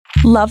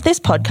Love this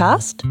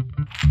podcast?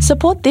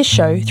 Support this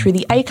show through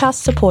the Acast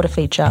supporter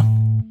feature.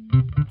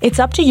 It's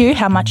up to you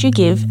how much you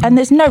give, and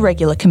there's no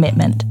regular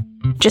commitment.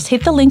 Just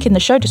hit the link in the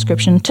show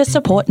description to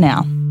support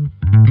now.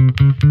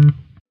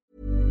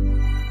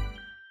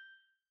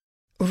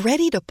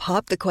 Ready to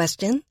pop the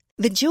question?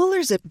 The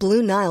jewelers at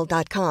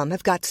BlueNile.com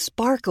have got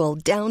sparkle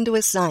down to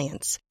a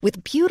science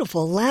with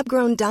beautiful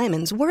lab-grown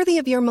diamonds worthy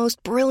of your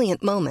most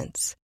brilliant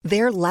moments.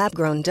 Their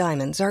lab-grown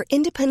diamonds are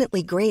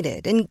independently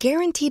graded and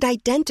guaranteed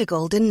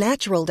identical to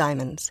natural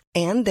diamonds,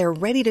 and they're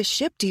ready to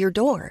ship to your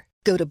door.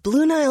 Go to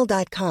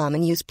BlueNile.com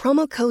and use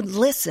promo code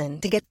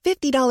LISTEN to get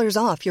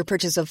 $50 off your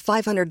purchase of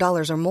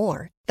 $500 or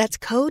more. That's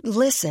code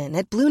LISTEN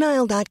at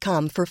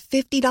BlueNile.com for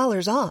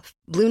 $50 off.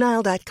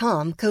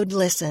 BlueNile.com, code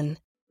LISTEN.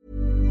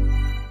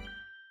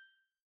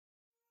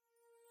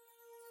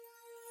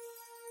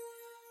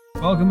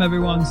 Welcome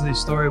everyone to the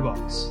Story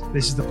Box.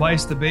 This is the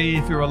place to be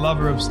if you're a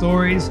lover of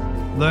stories,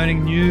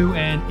 learning new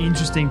and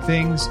interesting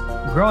things,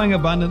 growing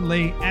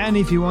abundantly, and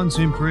if you want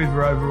to improve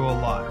your overall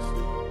life.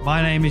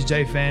 My name is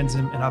Jay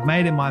Phantom, and I've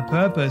made it my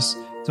purpose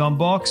to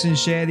unbox and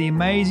share the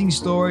amazing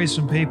stories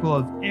from people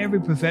of every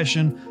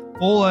profession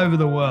all over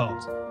the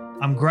world.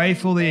 I'm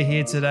grateful that you're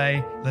here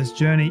today. Let's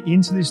journey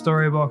into the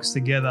Story Box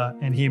together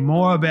and hear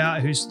more about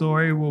whose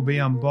story will be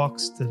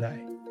unboxed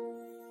today.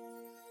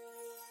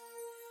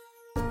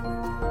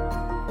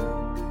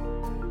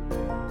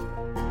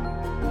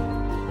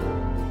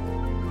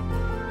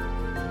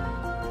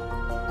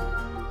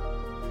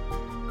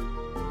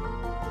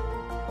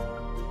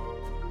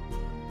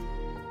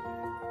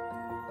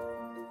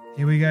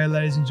 Here we go,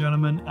 ladies and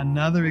gentlemen,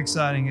 another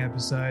exciting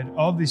episode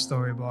of the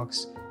Story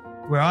Box,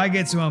 where I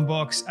get to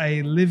unbox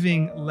a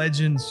living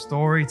legend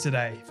story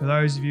today. For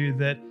those of you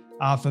that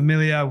are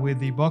familiar with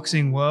the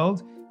boxing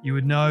world, you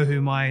would know who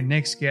my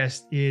next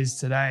guest is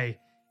today.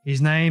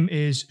 His name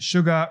is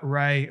Sugar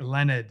Ray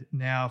Leonard.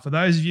 Now, for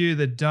those of you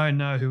that don't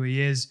know who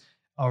he is,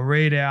 I'll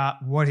read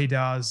out what he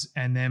does,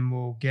 and then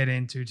we'll get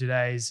into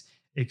today's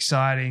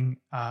exciting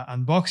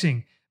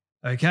unboxing.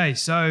 Okay,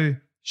 so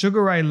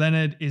Sugar Ray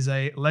Leonard is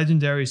a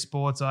legendary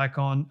sports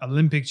icon,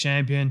 Olympic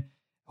champion,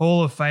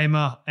 Hall of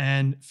Famer,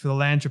 and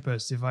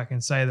philanthropist, if I can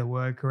say the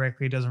word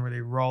correctly. It doesn't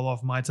really roll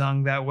off my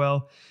tongue that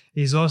well.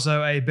 He's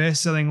also a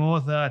best-selling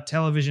author,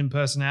 television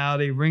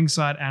personality,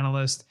 ringside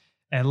analyst,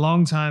 and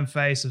longtime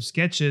face of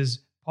Skechers'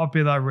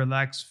 popular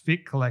Relax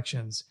Fit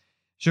collections.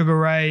 Sugar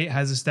Ray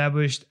has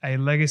established a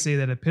legacy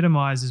that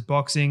epitomizes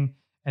boxing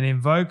and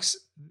invokes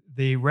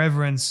the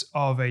reverence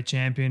of a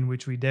champion,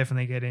 which we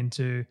definitely get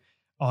into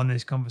on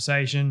this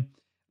conversation.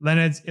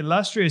 Leonard's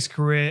illustrious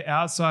career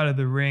outside of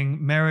the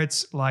ring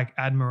merits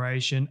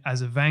admiration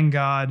as a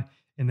vanguard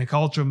in the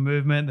cultural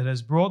movement that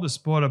has brought the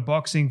sport of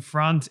boxing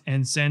front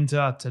and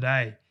center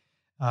today.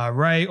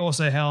 Ray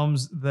also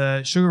helms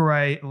the Sugar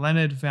Ray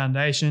Leonard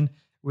Foundation,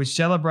 which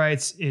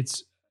celebrates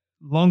its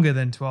longer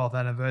than 12th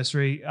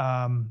anniversary.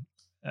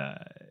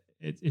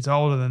 It's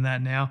older than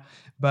that now,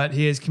 but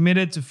he is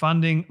committed to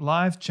funding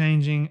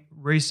life-changing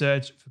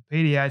research for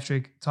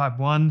pediatric type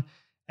 1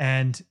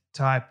 and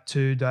type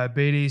 2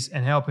 diabetes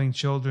and helping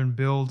children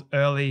build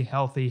early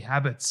healthy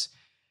habits.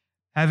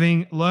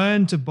 Having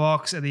learned to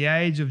box at the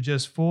age of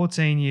just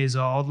 14 years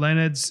old,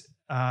 Leonard's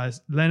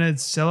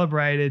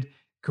celebrated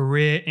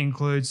career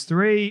includes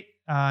 3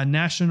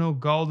 national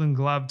Golden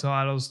Glove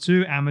titles,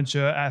 2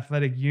 amateur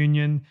athletic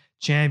union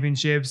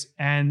championships,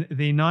 and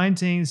the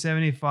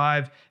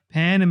 1975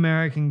 Pan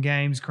American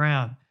Games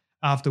crown.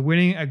 After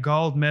winning a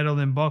gold medal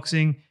in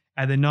boxing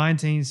at the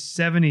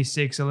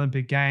 1976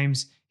 Olympic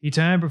Games, he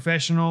turned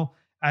professional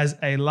as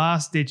a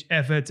last-ditch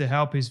effort to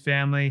help his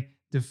family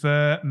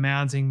defer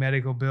mounting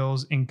medical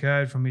bills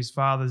incurred from his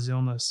father's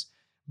illness.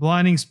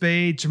 Blinding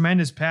speed,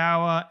 tremendous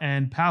power,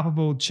 and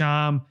palpable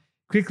charm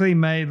quickly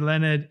made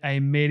Leonard a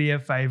media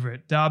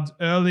favorite, dubbed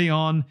early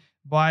on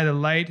by the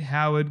late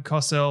Howard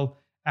Cosell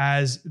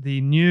as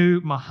the new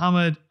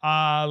Muhammed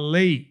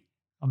Ali.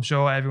 I'm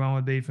sure everyone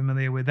would be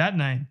familiar with that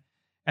name.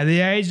 At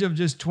the age of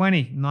just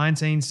 20,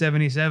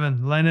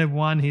 1977, Leonard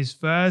won his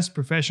first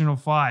professional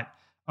fight,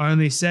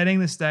 only setting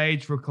the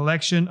stage for a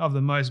collection of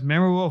the most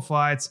memorable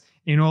fights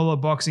in all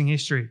of boxing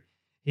history.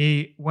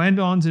 He went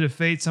on to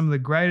defeat some of the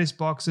greatest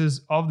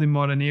boxers of the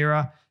modern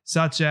era,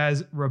 such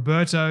as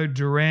Roberto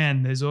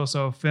Duran. There's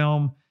also a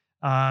film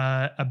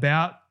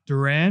about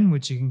Duran,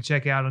 which you can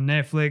check out on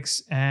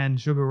Netflix,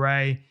 and Sugar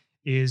Ray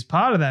is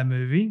part of that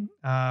movie.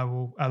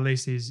 Well, at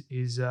least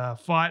his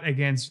fight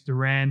against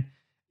Duran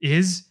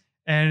is.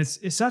 And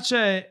it's such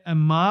a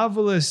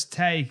marvelous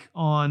take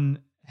on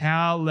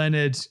how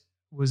Leonard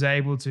was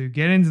able to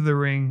get into the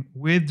ring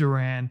with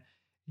Duran.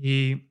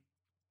 He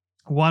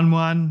won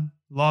one,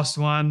 lost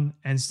one,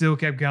 and still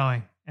kept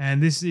going.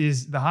 And this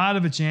is the heart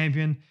of a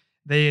champion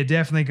that you're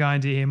definitely going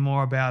to hear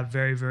more about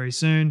very, very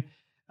soon.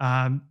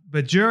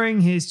 But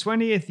during his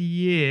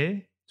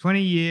 20-year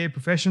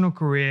professional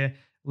career,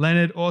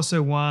 Leonard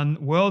also won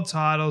world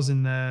titles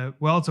in the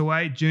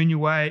welterweight,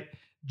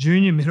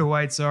 junior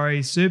middleweight,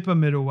 super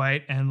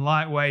middleweight, and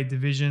lightweight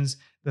divisions.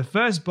 The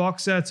first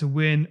boxer to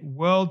win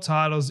world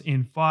titles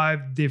in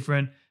 5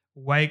 different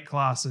weight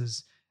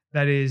classes.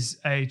 That is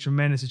a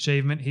tremendous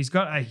achievement. He's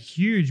got a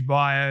huge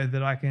bio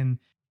that I can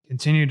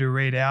continue to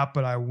read out,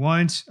 but I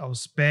won't. I'll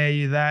spare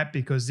you that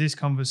because this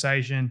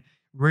conversation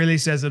really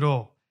says it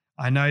all.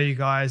 I know you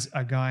guys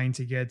are going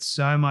to get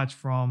so much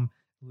from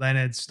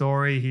Leonard's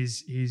story.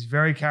 He's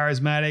very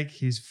charismatic.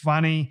 He's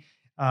funny.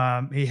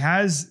 He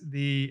has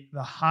the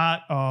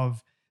heart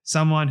of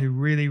someone who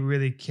really,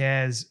 really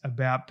cares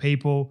about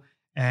people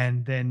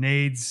and their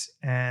needs.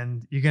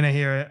 And you're going to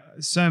hear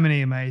so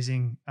many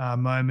amazing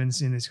moments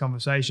in this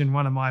conversation.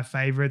 One of my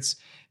favorites,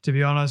 to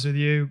be honest with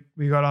you.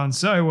 We got on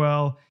so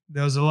well.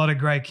 There was a lot of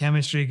great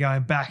chemistry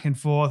going back and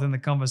forth in the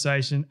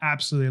conversation.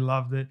 Absolutely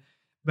loved it.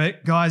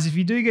 But guys, if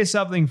you do get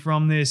something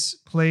from this,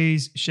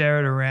 please share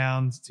it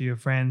around to your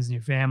friends and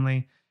your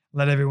family.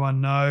 Let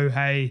everyone know,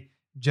 hey,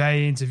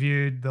 Jay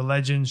interviewed the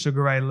legend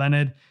Sugar Ray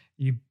Leonard.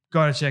 You've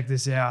got to check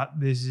this out.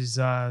 This is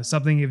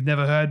something you've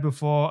never heard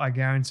before. I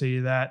guarantee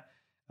you that.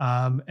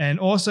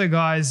 And also,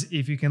 guys,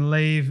 if you can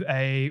leave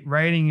a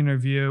rating and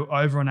review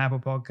over on Apple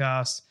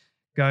Podcasts,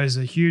 goes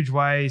a huge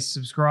way.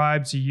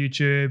 Subscribe to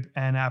YouTube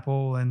and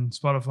Apple and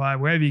Spotify,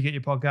 wherever you get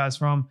your podcasts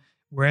from.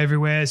 We're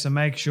everywhere, so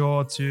make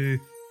sure to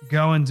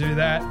go and do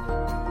that.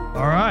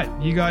 All right,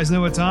 you guys know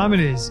what time it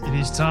is. It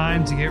is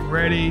time to get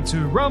ready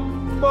to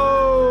rumble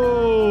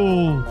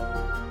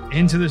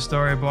into the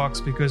story box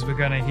because we're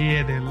going to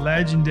hear the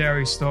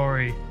legendary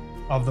story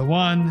of the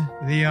one,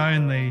 the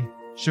only,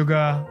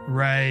 Sugar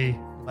Ray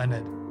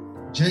Leonard.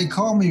 Jay,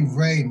 call me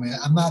Ray, man.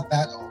 I'm not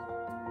that old.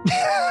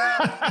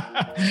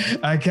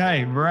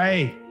 Okay,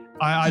 Ray.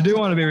 I do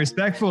want to be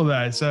respectful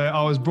though. So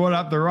I was brought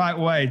up the right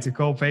way to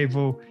call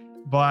people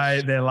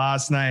by their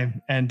last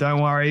name. And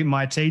don't worry,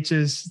 my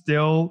teachers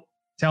still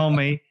tell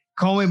me,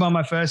 call me by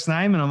my first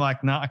name. And I'm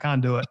like, no, I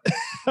can't do it.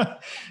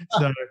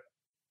 So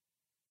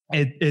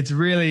it's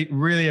really,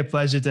 really a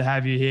pleasure to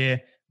have you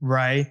here,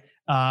 Ray.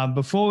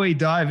 Before we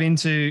dive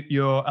into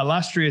your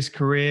illustrious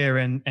career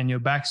and your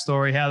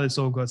backstory, how this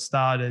all got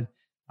started,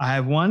 I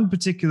have one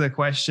particular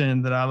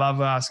question that I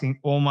love asking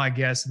all my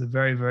guests at the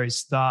very, very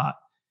start,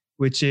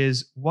 which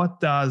is, what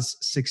does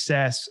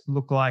success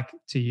look like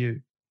to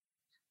you?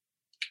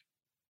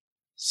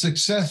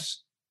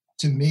 Success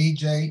to me,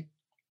 Jay,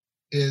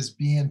 is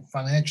being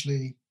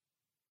financially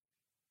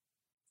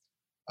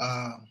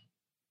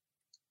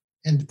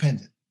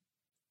independent.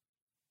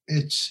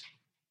 It's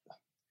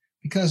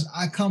because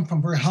I come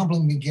from very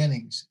humbling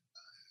beginnings.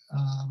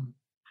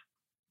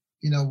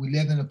 We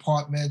lived in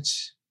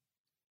apartments.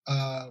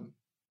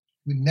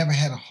 We never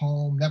had a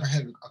home, never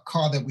had a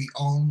car that we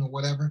owned or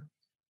whatever.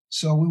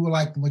 So we were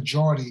like the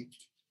majority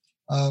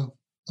of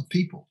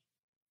people.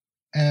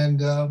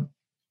 And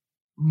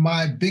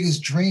my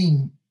biggest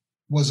dream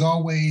was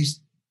always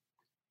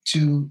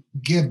to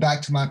give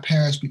back to my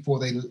parents before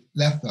they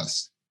left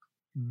us.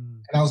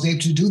 And I was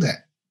able to do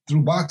that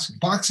through boxing.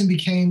 Boxing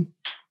became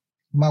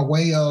my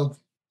way of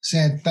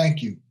saying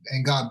thank you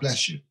and God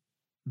bless you.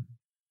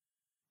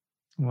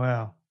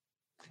 Wow.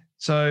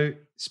 So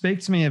speak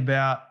to me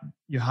about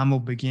your humble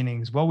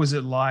beginnings. What was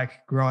it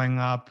like growing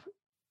up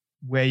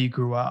where you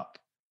grew up?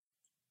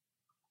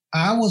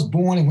 I was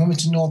born in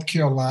Wilmington, North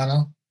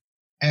Carolina,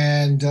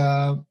 and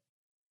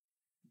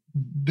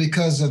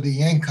because of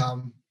the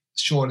income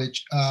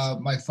shortage,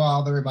 my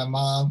father and my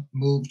mom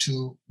moved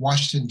to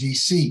Washington,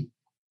 D.C.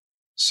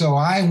 So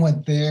I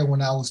went there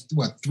when I was,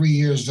 3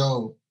 years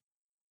old.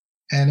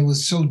 And it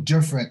was so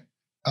different,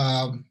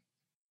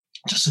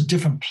 just a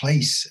different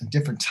place, a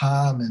different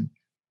time. And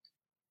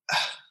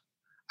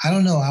I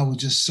don't know, I was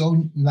just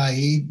so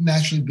naive,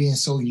 naturally being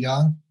so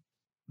young.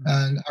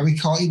 And I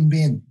recall even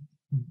being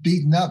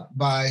beaten up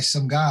by a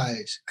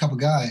couple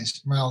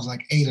guys, when I was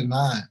like 8 or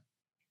 9.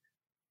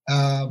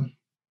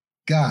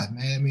 God,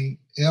 man, I mean,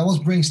 it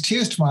almost brings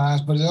tears to my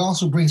eyes, but it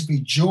also brings me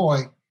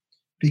joy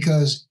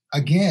because,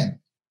 again,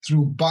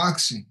 through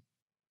boxing,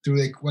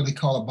 through what they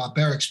call a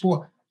barbaric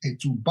sport, and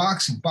through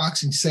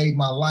boxing saved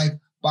my life.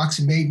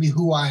 Boxing made me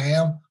who I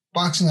am.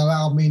 Boxing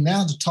allowed me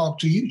now to talk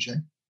to you, Jay.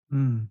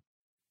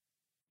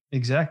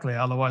 Exactly.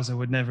 Otherwise, I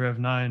would never have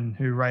known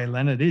who Ray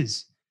Leonard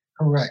is.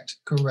 Correct.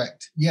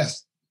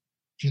 Yes.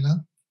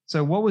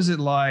 So what was it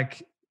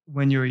like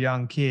when you were a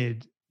young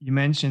kid? You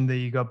mentioned that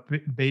you got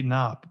beaten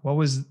up. What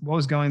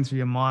was going through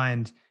your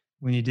mind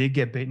when you did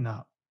get beaten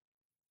up?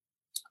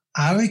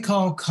 I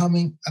recall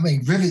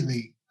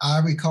vividly, I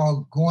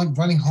recall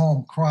running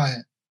home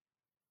crying.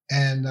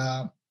 And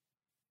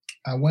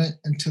I went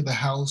into the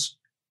house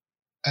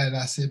and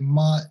I said,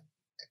 "Ma,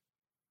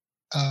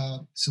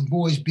 some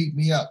boys beat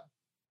me up."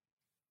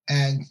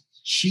 And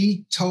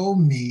she told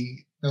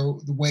me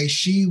the way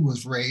she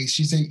was raised,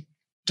 she said,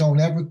 "Don't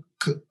ever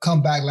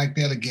come back like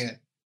that again,"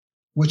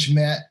 which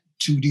meant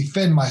to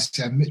defend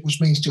myself,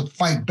 which means to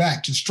fight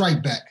back, to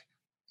strike back.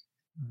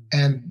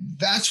 And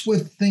that's where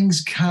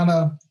things kind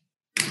of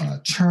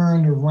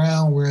turned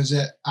around, whereas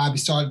I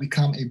started to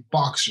become a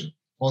boxer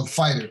or a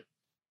fighter.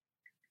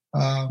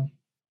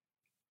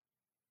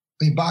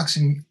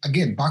 Boxing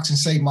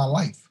saved my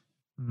life.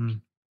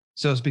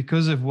 So it's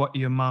because of what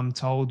your mom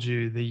told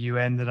you that you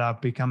ended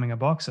up becoming a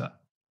boxer?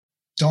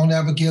 Don't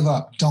ever give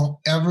up. Don't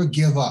ever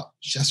give up.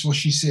 That's what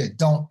she said.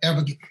 Don't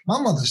ever give.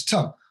 My mother's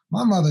tough.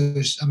 My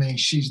mother's, I mean,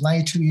 she's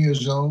 92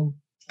 years old,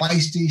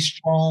 feisty,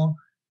 strong.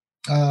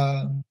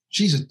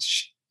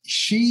 She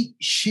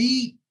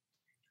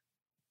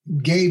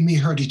gave me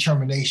her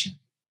determination,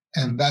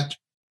 and that's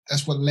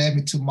what led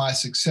me to my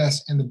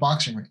success in the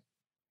boxing ring.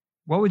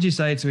 What would you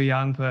say to a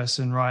young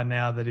person right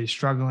now that is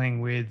struggling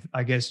with,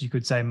 I guess you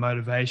could say,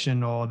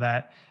 motivation or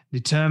that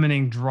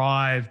determining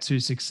drive to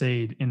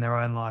succeed in their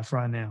own life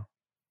right now?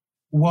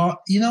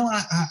 Well, you know,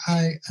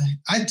 I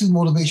do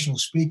motivational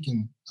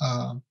speaking,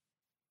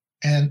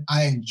 and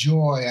I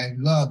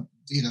love,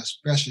 you know,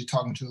 especially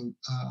talking to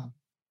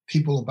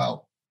people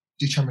about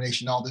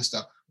determination, all this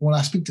stuff. When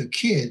I speak to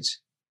kids,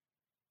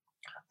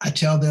 I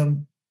tell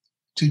them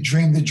to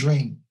dream the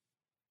dream,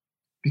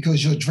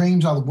 because your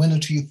dreams are the window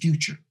to your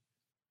future.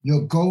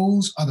 Your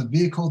goals are the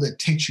vehicle that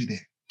takes you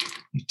there.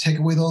 You take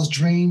away those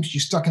dreams,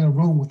 you're stuck in a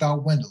room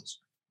without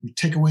windows. You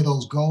take away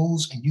those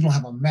goals and you don't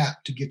have a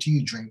map to get to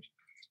your dreams.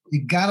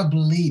 You gotta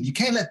believe. You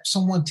can't let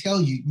someone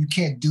tell you you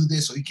can't do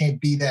this or you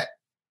can't be that.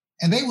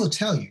 And they will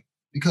tell you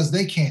because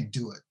they can't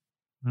do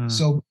it.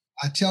 So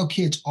I tell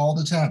kids all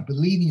the time,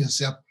 believe in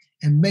yourself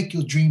and make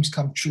your dreams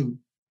come true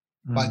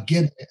by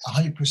giving it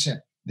 100%.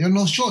 There are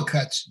no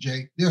shortcuts,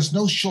 Jay. There's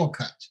no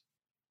shortcuts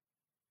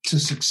to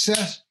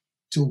success,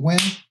 to win,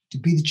 to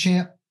be the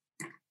champ.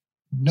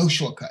 No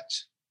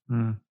shortcuts.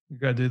 You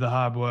got to do the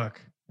hard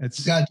work. You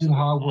got to do the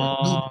hard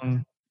work.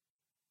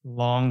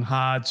 Long,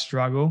 hard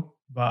struggle.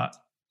 But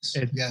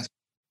yes.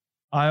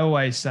 I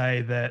always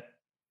say that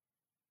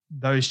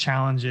those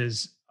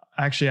challenges,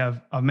 actually,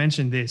 I've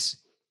mentioned this.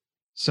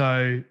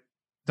 So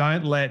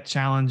don't let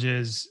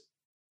challenges,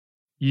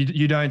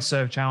 you don't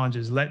serve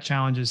challenges. Let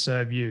challenges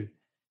serve you.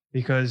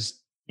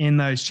 Because in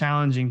those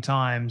challenging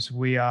times,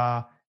 we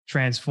are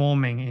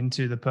transforming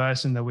into the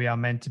person that we are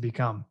meant to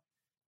become.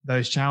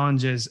 Those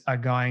challenges are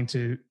going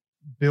to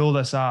build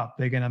us up.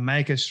 They're going to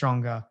make us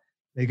stronger.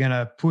 They're going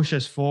to push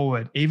us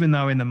forward, even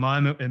though in the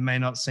moment it may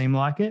not seem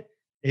like it,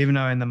 even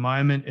though in the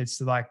moment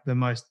it's like the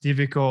most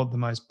difficult, the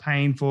most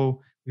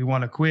painful. We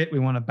want to quit. We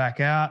want to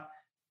back out.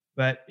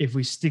 But if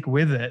we stick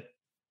with it,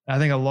 I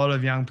think a lot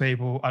of young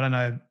people, I don't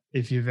know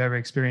if you've ever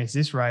experienced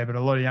this, Ray, but a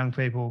lot of young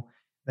people,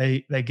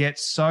 they get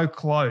so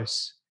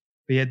close,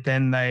 but yet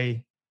then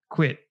they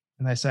quit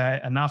and they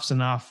say, enough's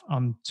enough.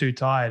 I'm too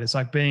tired. It's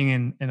like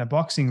being in a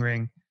boxing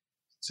ring.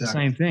 It's the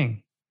same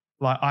thing.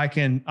 Like I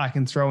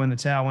can throw in the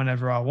towel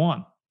whenever I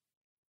want,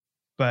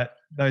 but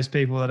those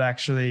people that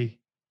actually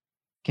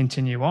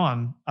continue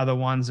on are the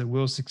ones that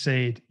will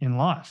succeed in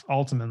life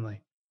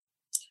ultimately.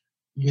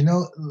 You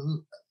know,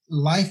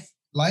 life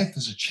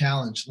is a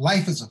challenge.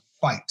 Life is a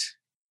fight,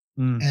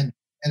 and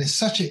it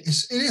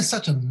is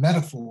such a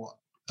metaphor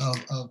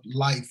of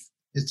life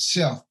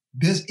itself.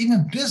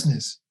 Even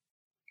business,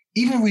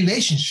 even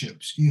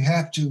relationships, you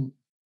have to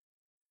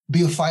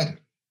be a fighter.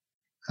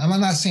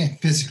 I'm not saying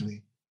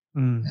physically,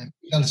 and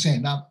you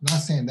understand, not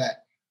saying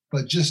that,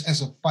 but just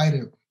as a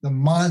fighter, the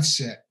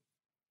mindset,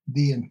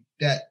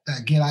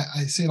 again,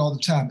 I say it all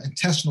the time,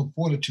 intestinal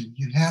fortitude.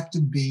 You have to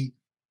be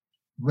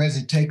ready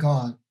to take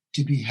on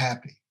to be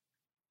happy.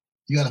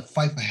 You got to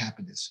fight for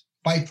happiness,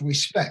 fight for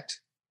respect.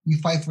 You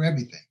fight for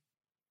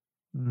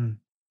everything.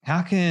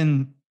 How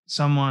can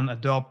someone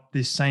adopt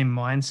this same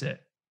mindset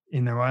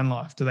in their own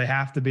life? Do they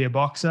have to be a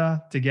boxer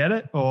to get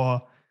it,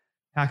 or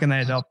how can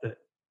they adopt it?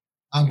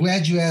 I'm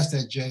glad you asked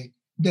that, Jay.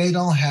 They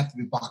don't have to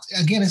be boxing.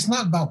 Again, it's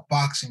not about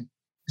boxing.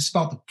 It's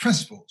about the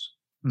principles.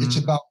 It's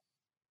about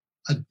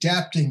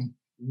adapting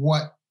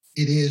what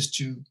it is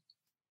to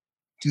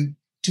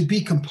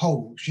be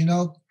composed, you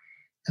know?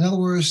 In other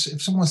words,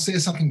 if someone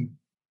says something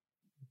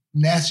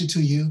nasty to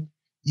you,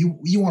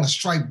 you want to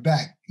strike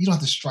back. You don't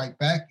have to strike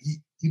back.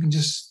 You can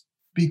just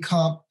be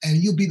calm, and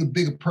you'll be the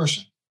bigger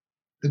person,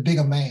 the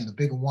bigger man, the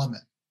bigger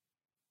woman.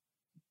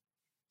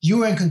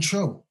 You're in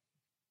control.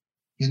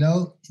 You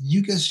know,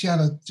 you just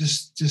gotta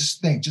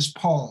just think, just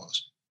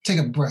pause, take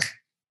a breath,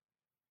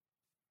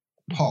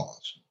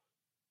 pause.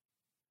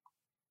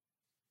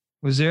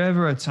 Was there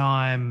ever a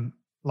time,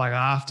 like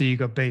after you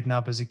got beaten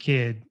up as a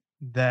kid,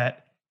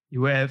 that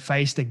you were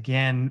faced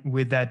again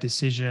with that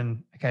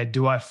decision? Okay,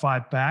 do I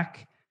fight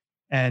back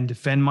and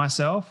defend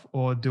myself,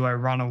 or do I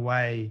run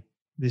away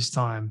this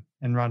time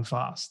and run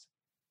fast?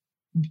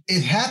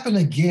 It happened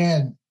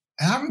again.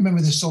 And I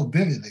remember this so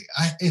vividly.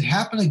 It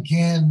happened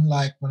again,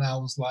 like when I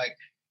was like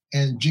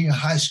in junior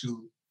high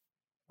school.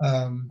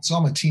 So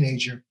I'm a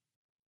teenager,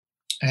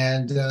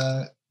 and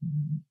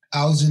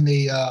I was in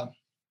the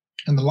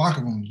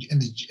locker room in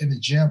the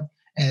gym,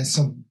 and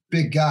some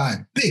big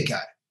guy,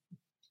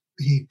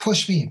 he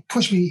pushed me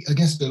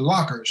against the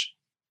lockers,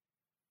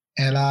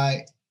 and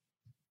I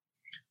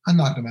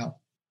knocked him out.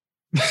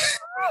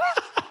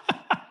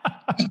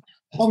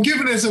 I'm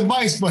giving this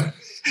advice, but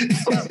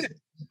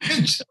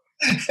it's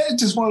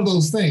just one of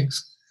those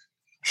things.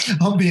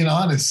 I'm being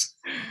honest.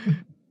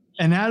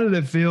 And how did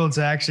it feel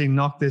to actually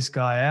knock this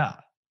guy out?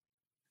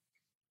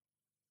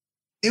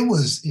 It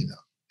was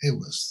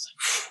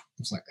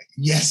like a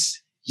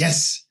yes.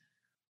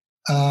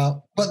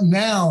 But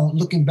now,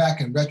 looking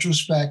back in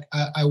retrospect,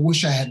 I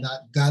wish I had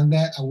not done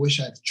that. I wish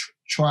I had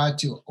tried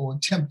to or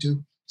attempt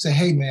to say,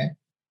 hey, man,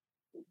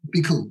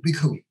 be cool,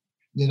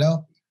 you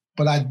know?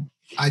 But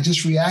I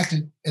just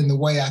reacted in the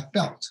way I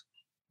felt.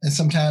 And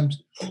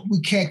sometimes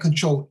we can't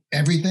control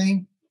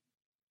everything.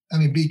 I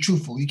mean, be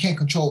truthful. You can't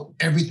control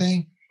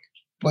everything,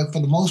 but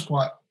for the most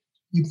part,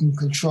 you can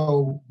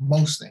control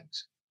most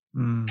things.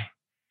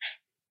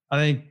 I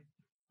think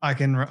I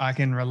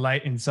can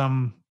relate in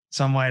some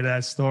way to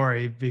that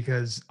story,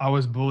 because I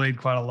was bullied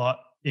quite a lot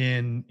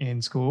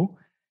in school.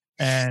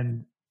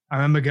 And I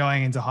remember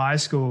going into high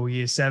school,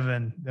 year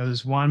 7, there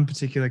was one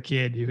particular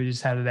kid who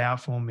just had it out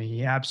for me.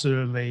 He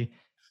absolutely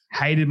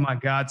hated my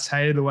guts,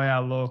 hated the way I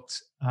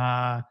looked.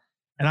 And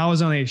I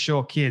was only a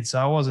short kid, so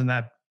I wasn't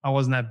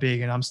that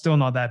big, and I'm still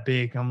not that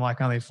big. I'm like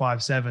only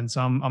 5'7",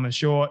 so I'm a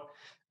short,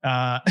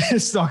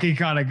 stocky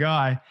kind of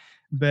guy.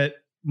 But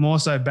more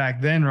so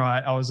back then,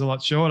 right? I was a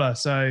lot shorter.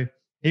 So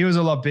he was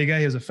a lot bigger.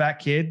 He was a fat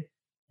kid.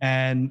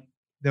 And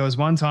there was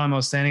one time I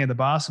was standing at the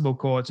basketball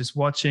court just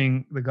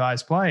watching the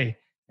guys play,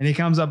 and he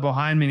comes up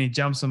behind me and he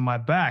jumps on my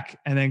back.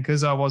 And then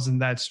because I wasn't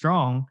that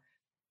strong,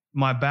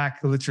 my back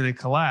literally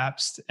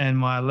collapsed, and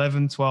my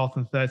 11th, 12th,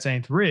 and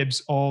 13th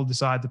ribs all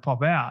decided to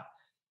pop out.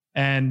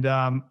 And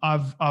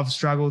I've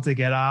struggled to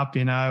get up,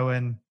 you know,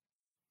 and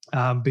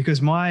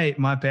because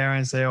my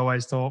parents, they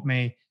always taught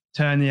me,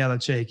 turn the other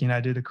cheek, you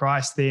know, do the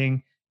Christ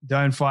thing,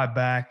 don't fight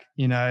back,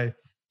 you know,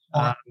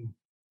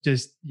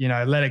 just, you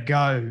know, let it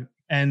go.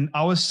 And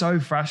I was so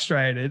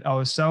frustrated. I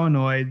was so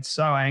annoyed,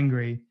 so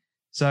angry.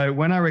 So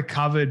when I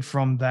recovered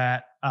from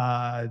that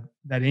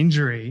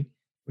injury,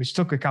 which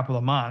took a couple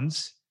of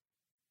months,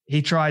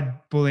 he tried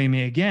bullying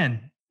me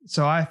again.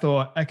 So I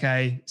thought,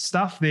 okay,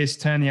 stuff this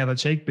turn the other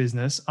cheek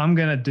business. I'm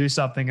going to do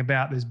something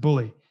about this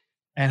bully,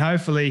 and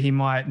hopefully he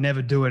might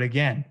never do it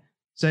again.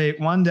 So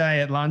one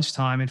day at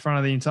lunchtime in front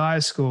of the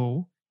entire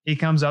school, he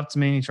comes up to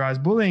me and he tries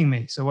bullying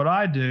me. So what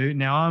I do,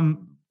 now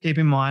keep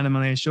in mind, I'm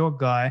only a short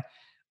guy.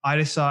 I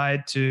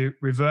decide to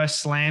reverse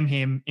slam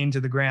him into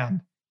the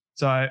ground.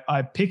 So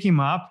I pick him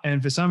up,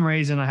 and for some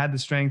reason I had the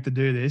strength to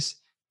do this.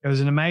 It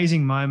was an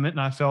amazing moment,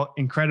 and I felt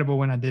incredible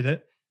when I did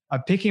it. I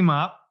pick him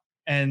up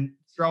and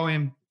throw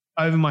him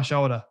over my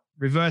shoulder,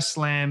 reverse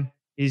slam.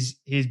 His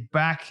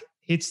back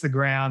hits the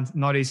ground,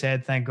 not his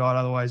head, thank God.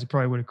 Otherwise, it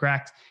probably would have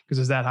cracked because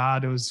it was that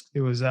hard.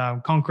 It was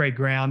concrete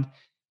ground,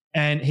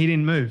 and he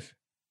didn't move.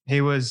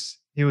 He was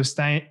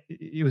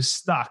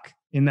stuck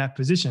in that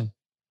position.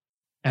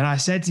 And I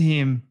said to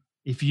him,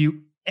 if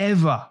you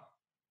ever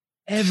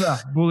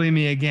bully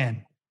me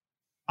again,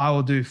 I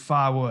will do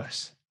far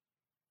worse.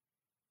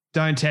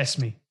 Don't test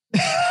me.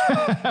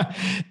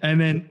 And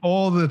then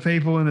all the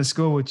people in the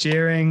school were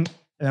cheering.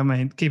 I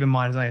mean, keep in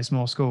mind, it's only a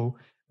small school,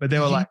 but they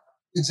were like,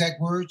 exact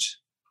words.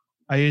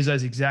 I use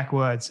those exact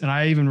words, and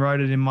I even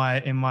wrote it in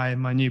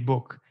my new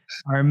book.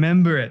 I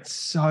remember it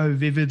so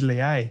vividly,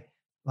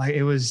 like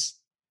it was.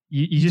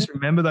 You just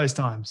remember those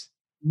times.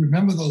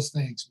 Remember those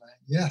things, man.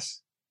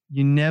 Yes.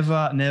 You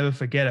never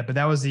forget it. But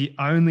that was the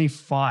only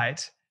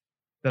fight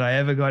that I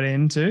ever got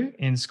into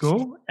in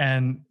school,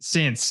 and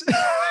since,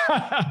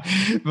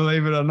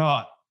 believe it or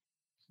not.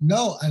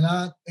 No,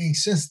 and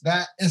since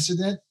that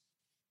incident,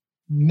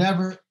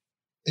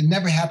 it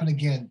never happened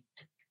again,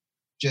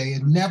 Jay.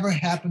 It never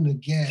happened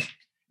again.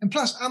 And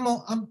plus,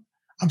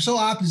 I'm so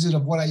opposite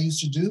of what I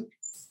used to do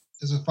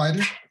as a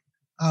fighter.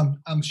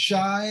 I'm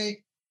shy,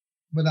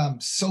 but I'm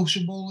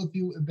sociable.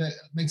 If that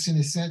makes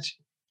any sense.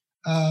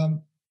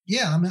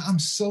 Yeah, I mean, I'm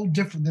so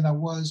different than I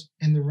was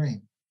in the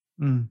ring.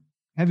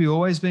 Have you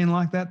always been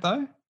like that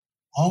though?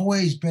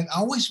 Always been. I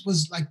always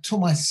was like to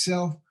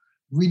myself,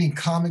 reading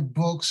comic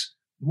books,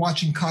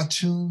 watching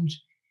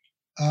cartoons.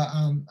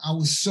 I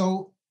was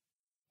so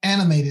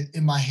animated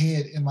in my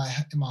head, in my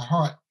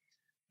heart,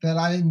 that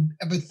I didn't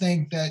ever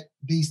think that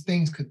these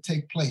things could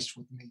take place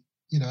with me.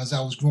 You know, as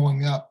I was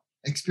growing up,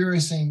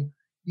 experiencing,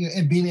 you know,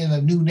 and being in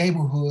a new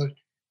neighborhood,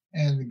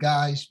 and the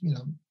guys, you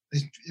know,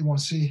 they want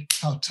to see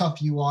how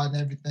tough you are and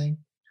everything.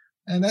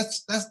 And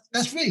that's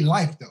really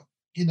life, though.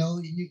 You know,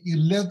 you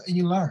live and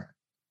you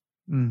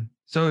learn.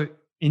 So,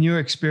 in your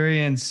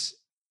experience,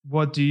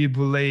 what do you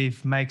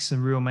believe makes a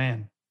real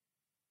man?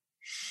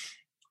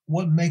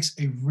 What makes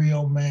a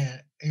real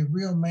man? A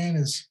real man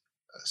is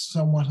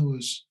someone who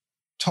is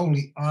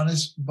totally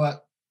honest,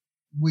 but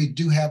we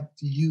do have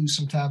to use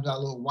sometimes our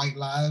little white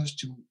lies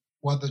to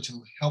whether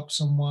to help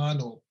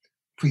someone or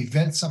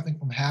prevent something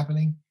from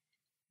happening.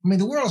 I mean,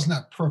 the world is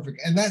not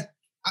perfect, and that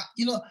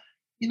you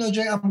know,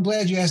 Jay, I'm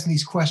glad you're asking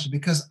these questions,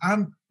 because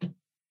I'm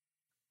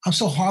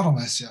so hard on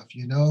myself.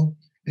 You know,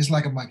 it's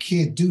like if my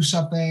kid do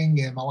something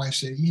and my wife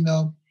said, you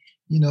know,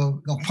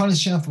 gonna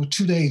punish him for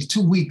 2 days,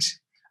 2 weeks.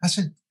 I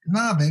said,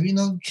 nah, baby, you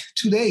know,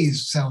 2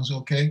 days sounds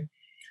okay.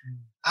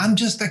 I'm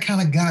just that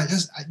kind of guy.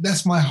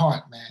 That's my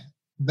heart, man.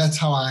 That's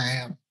how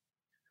I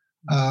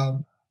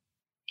am.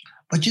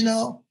 But you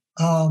know,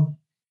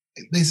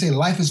 they say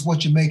life is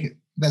what you make it.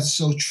 That's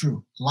so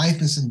true.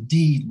 Life is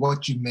indeed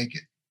what you make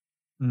it.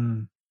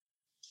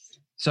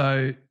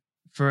 So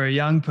for a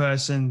young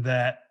person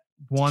that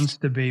wants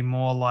to be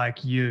more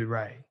like you,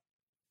 Ray,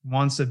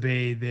 wants to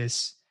be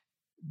this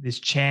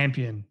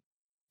champion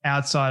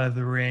outside of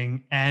the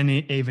ring and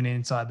even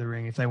inside the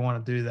ring, if they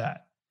want to do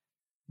that,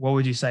 what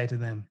would you say to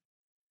them?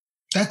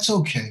 That's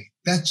okay.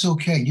 That's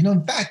okay.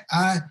 In fact,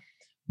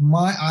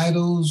 my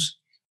idols,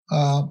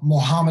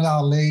 Muhammad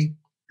Ali,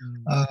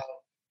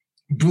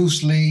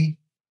 Bruce Lee,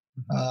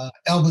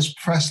 Elvis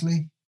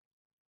Presley,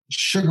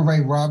 Sugar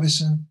Ray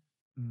Robinson.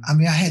 I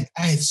mean, I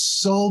had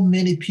so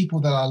many people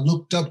that I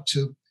looked up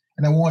to,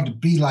 and I wanted to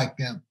be like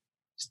them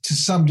to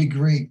some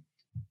degree.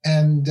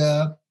 And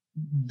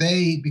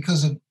they,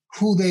 because of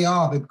who they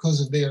are,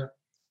 because of their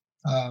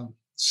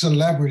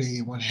celebrity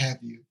and what have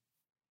you,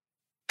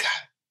 God,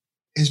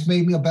 it's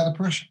made me a better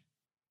person.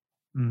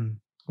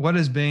 What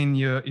has been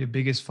your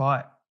biggest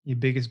fight, your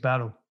biggest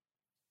battle?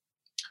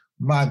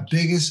 My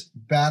biggest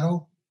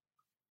battle,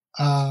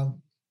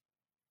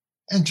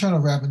 internal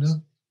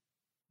revenue.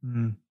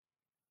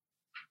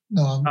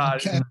 No,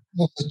 that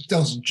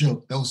was a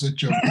joke. That was a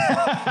joke.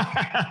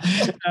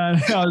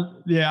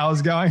 I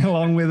was going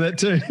along with it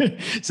too,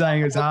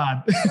 saying it's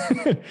hard.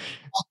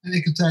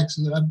 Income tax,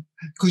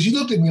 because you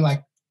looked at me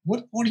like,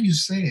 what are you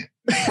saying?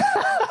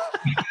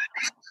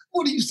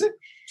 What are you saying?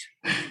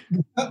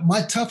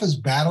 My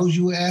toughest battles,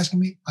 you were asking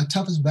me, my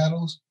toughest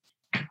battles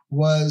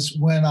was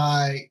when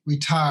I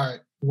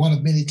retired, one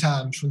of many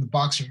times from the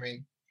boxing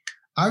ring.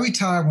 I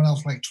retired when I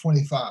was like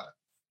 25.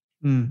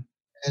 And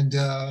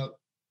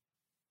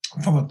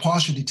from a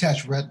partial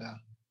detached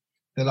retina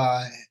that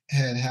I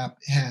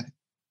had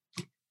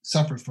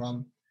suffered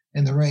from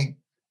in the ring.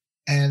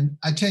 And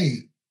I tell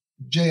you,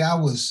 Jay, I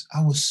was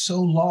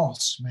so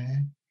lost,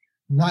 man.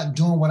 Not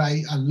doing what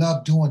I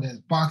love doing, is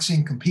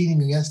boxing,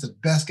 competing against the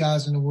best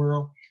guys in the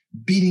world,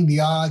 beating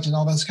the odds and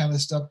all that kind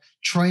of stuff,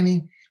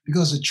 training.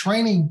 Because the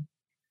training,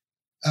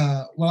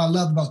 what I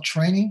loved about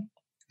training,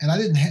 and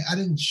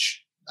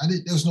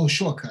there was no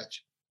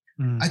shortcuts.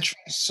 I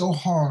trained so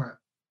hard,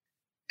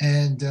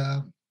 and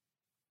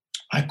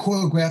I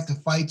choreographed the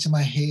fights in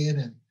my head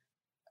and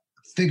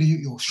figure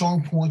your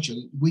strong points, your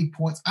weak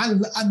points. I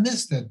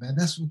missed that, man.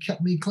 That's what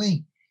kept me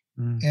clean.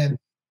 And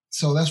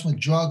so that's when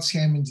drugs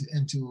came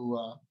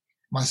into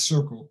my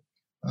circle.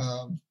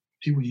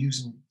 People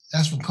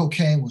that's when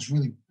cocaine was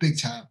really big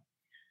time.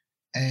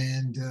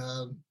 And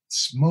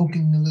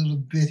smoking a little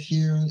bit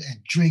here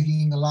and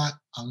drinking a lot.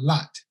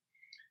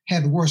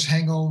 Had the worst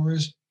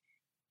hangovers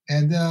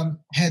and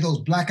had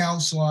those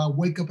blackouts. So I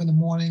wake up in the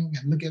morning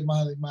and look at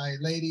my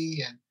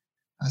lady, and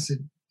I said,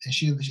 and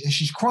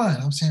she's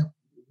crying. I'm saying,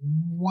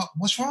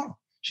 what's wrong?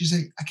 She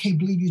said, I can't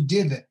believe you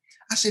did that.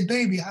 I said,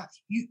 baby, I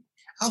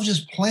was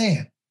just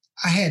playing.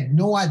 I had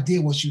no idea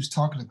what she was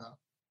talking about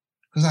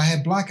because I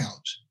had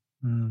blackouts.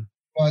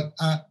 But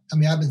I've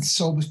been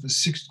sober for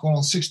going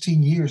on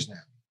 16 years now.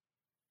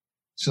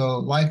 So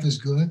life is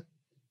good.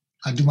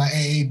 I do my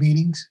AA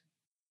meetings.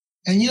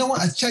 And you know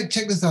what? Check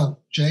this out,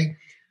 Jay.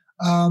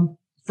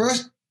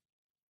 First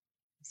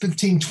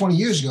 15, 20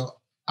 years ago,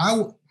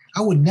 I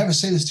would never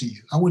say this to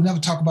you. I would never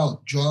talk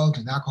about drugs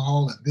and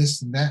alcohol and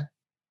this and that.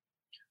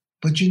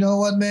 But you know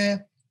what,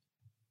 man?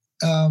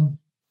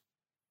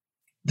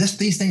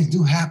 These things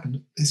do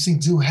happen. These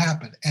things do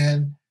happen.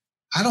 And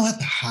I don't have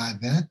to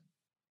hide that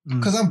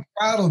because I'm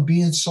proud of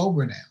being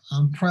sober now.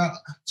 I'm proud.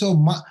 So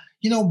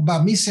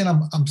by me saying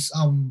I'm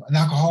an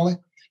alcoholic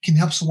can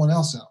help someone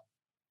else out.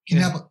 Can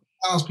help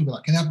 1,000 people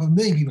out. Can help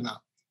 1,000,000 people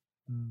out.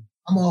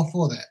 I'm all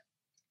for that.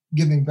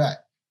 Giving back.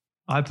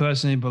 I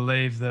personally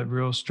believe that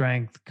real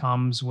strength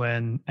comes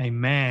when a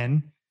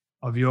man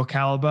of your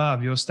caliber,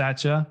 of your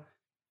stature,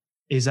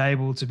 is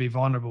able to be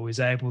vulnerable, is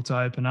able to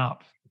open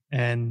up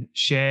and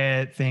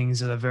share things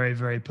that are very,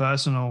 very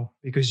personal,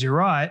 because you're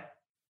right,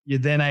 you're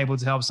then able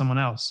to help someone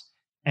else.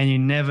 And you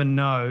never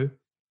know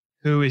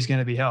who is going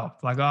to be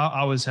helped. Like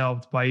I was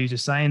helped by you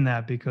just saying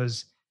that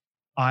because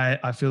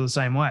I feel the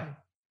same way.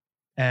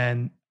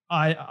 And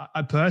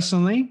I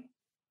personally,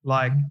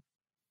 like,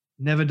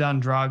 never done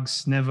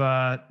drugs,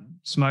 never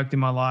smoked in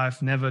my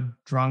life, never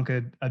drunk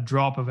a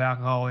drop of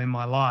alcohol in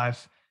my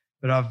life,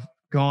 but I've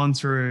gone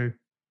through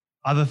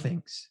other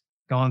things,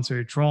 gone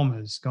through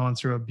traumas, gone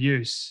through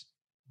abuse,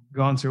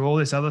 gone through all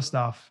this other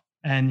stuff.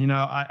 And,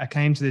 I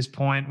came to this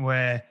point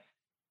where,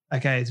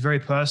 okay, it's very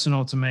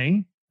personal to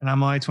me and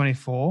I'm only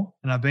 24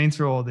 and I've been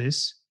through all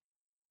this,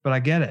 but I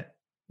get it.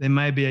 There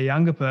may be a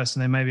younger person,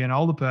 there may be an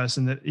older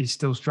person that is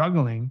still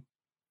struggling,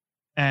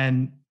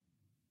 and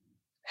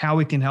how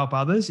we can help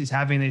others is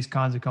having these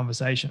kinds of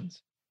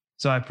conversations.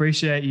 So I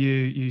appreciate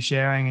you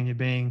sharing, and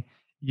you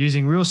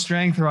using real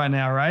strength right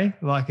now, Ray.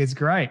 Like, it's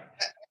great.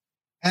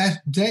 Hey,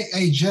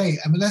 Jay,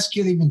 let's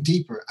get even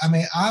deeper.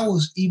 I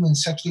was even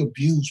sexually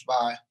abused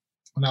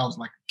when I was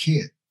like a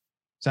kid.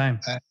 Same.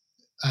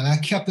 And I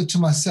kept it to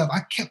myself.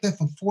 I kept that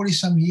for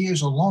 40-some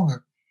years or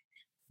longer.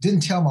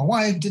 Didn't tell my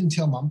wife, didn't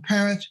tell my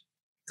parents,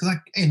 because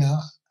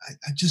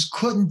I just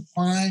couldn't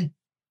find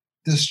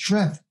the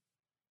strength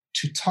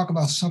to talk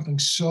about something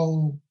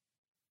so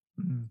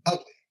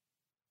ugly.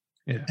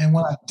 Yeah. And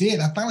when I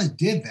finally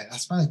did that. I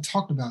finally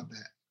talked about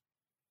that.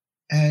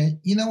 And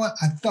you know what?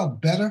 I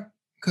felt better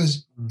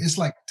because it's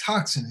like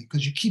toxin.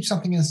 Because you keep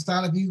something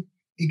inside of you,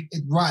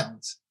 it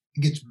rottens,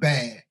 it gets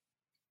bad,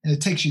 and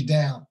it takes you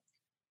down.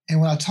 And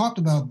when I talked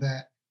about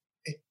that,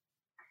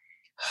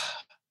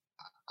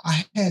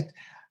 I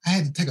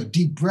had to take a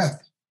deep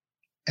breath,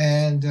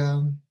 and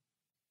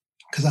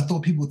because I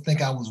thought people would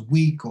think I was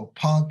weak or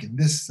punk and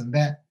this and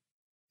that.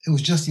 It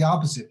was just the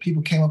opposite.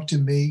 People came up to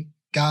me,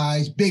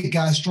 guys, big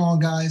guys, strong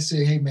guys,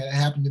 say, "Hey man, it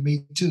happened to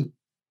me too."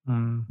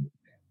 And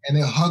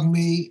they'll hug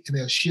me and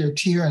they'll share a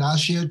tear and I'll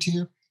share a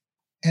tear.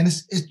 And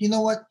it's you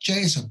know what,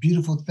 Jay, it's a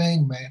beautiful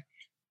thing, man,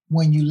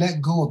 when you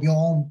let go of your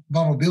own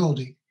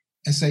vulnerability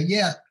and say,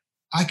 yeah,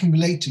 I can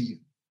relate to you.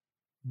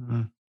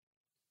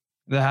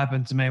 That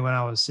happened to me when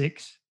I was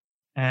 6,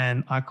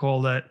 and I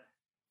called it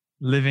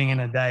living in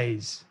a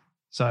daze.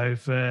 So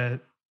for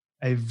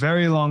a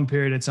very long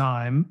period of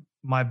time,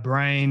 my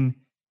brain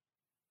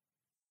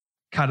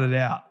cut it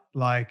out.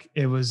 Like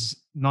it was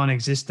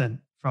non-existent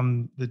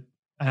and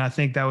I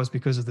think that was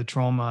because of the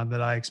trauma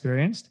that I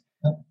experienced.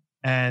 Yep.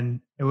 And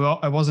it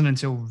wasn't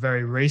until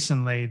very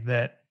recently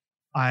that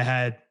I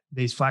had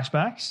these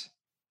flashbacks,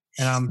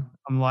 and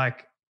I'm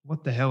like,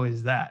 what the hell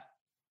is that?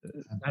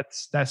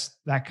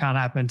 That can't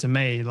happen to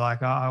me.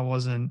 Like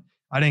I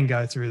didn't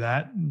go through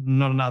that.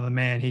 Not another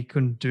man. He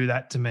couldn't do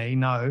that to me.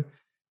 No.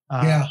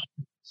 Yeah,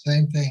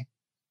 same thing.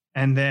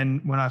 And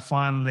then when I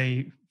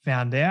finally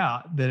found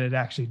out that it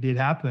actually did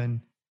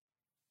happen,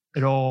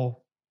 it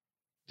all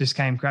just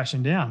came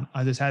crashing down.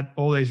 I just had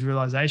all these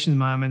realization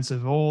moments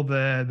of all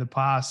the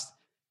past,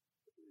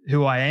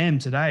 who I am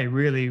today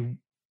really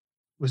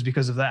was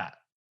because of that.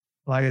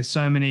 Like there's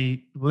so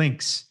many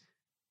links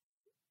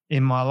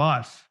in my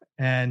life.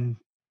 And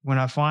when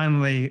I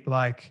finally,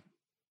 I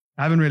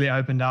haven't really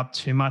opened up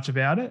too much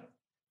about it,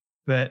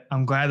 but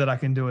I'm glad that I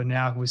can do it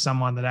now with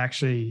someone that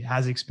actually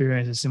has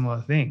experienced a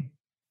similar thing,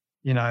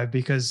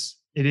 because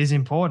it is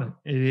important.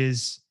 It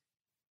is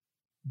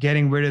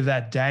getting rid of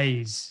that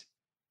daze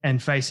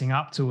and facing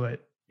up to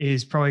it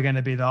is probably going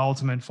to be the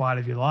ultimate fight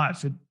of your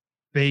life. It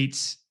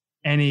beats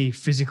any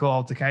physical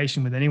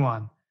altercation with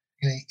anyone.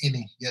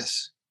 Any,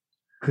 yes.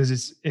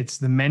 Because it's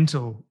the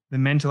mental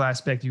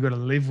aspect. You've got to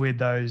live with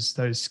those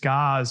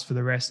scars for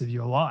the rest of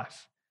your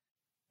life.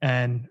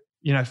 And,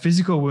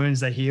 physical wounds,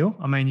 they heal.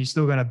 I mean, you're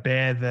still going to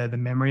bear the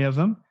memory of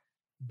them,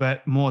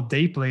 but more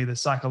deeply, the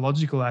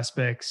psychological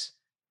aspects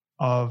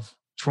of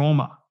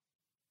trauma.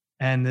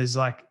 And there's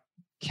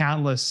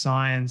countless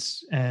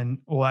science and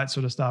all that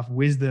sort of stuff,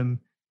 wisdom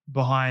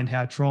behind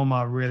how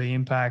trauma really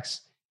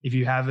impacts, if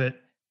you have it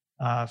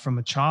from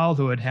a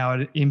childhood, how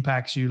it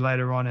impacts you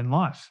later on in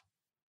life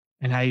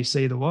and how you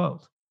see the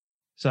world.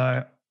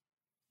 So.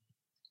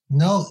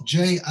 No,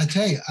 Jay, I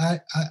tell you,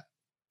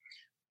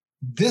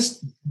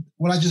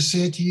 what I just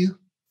said to you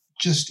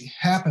just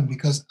happened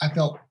because I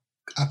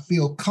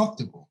feel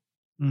comfortable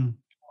talking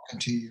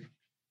to you.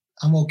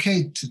 I'm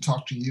okay to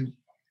talk to you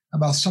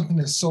about something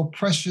that's so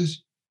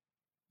precious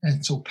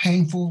and so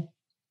painful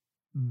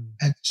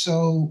and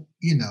so,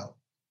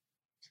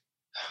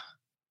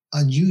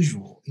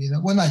 unusual,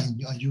 well, not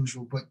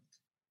unusual, but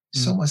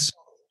so much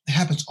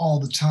happens all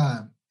the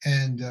time.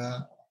 And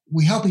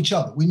we help each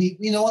other. We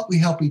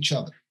help each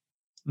other.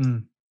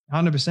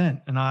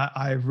 100%. And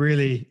I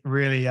really,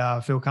 really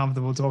feel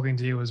comfortable talking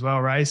to you as well,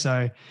 Ray.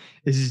 So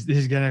this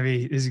is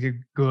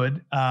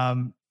good.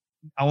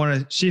 I want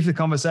to shift the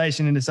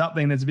conversation into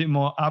something that's a bit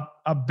more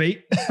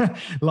upbeat,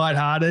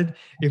 lighthearted,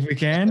 if we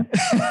can.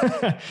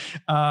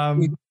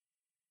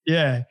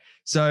 Yeah.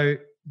 So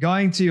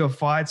going to your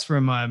fights for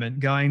a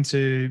moment, going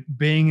to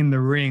being in the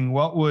ring,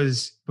 what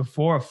was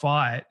before a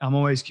fight? I'm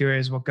always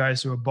curious what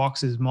goes through a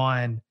boxer's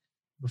mind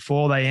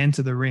before they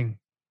enter the ring.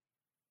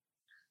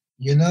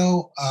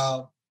 Wow,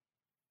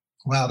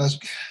 that's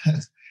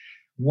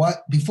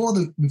what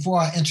before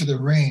I enter the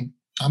ring,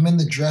 I'm in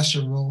the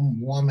dressing room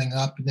warming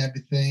up and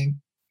everything.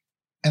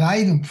 And I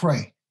even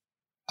pray.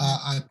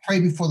 I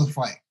pray before the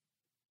fight.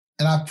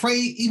 And I pray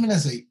even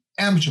as an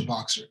amateur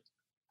boxer.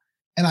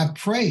 And I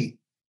pray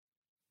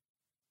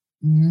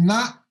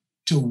not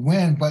to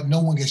win, but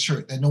no one gets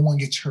hurt, that no one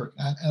gets hurt.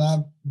 And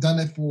I've done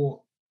it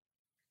for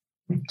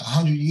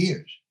 100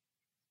 years.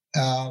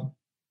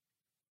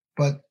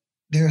 But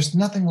there's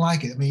nothing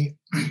like it. I mean,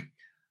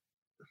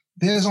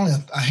 there's only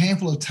a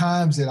handful of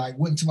times that I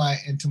went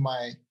into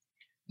my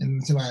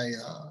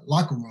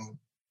locker room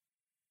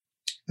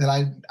that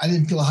I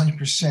didn't feel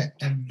 100%.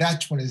 And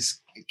that's when it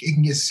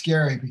can get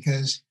scary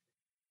because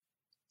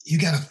you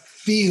got to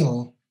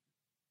feel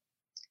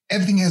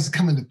everything has to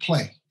come into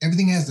play.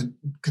 Everything has to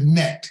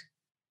connect.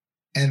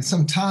 And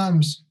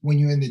sometimes when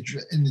you're in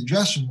the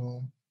dressing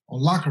room or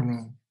locker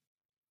room,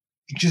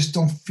 you just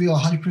don't feel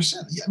 100%.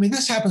 I mean,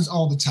 this happens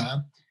all the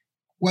time.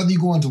 Whether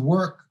you're going to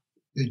work,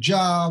 your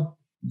job,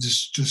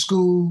 to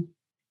school,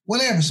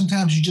 whatever,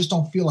 sometimes you just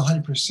don't feel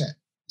 100%.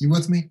 You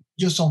with me?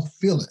 You just don't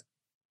feel it.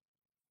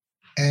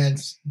 And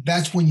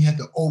that's when you have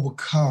to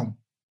overcome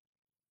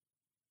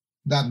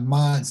that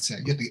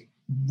mindset. You have to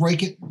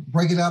break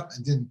it up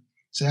and then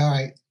say, all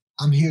right,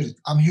 I'm here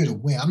to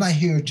win. I'm not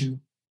here to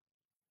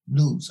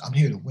lose. I'm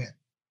here to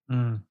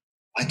win.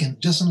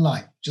 just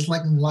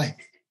like in life.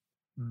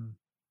 Mm.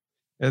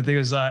 I think it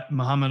was like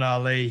Muhammad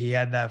Ali. He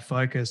had that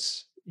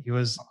focus. He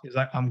was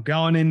like, I'm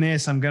going in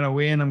this. I'm going to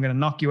win. I'm going to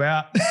knock you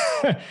out.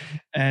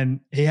 And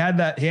he had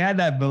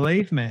that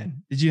belief,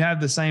 man. Did you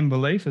have the same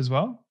belief as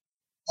well?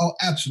 Oh,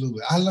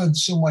 absolutely. I learned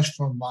so much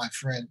from my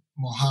friend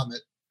Muhammad.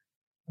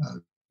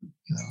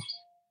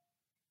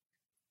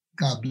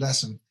 God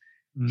bless him.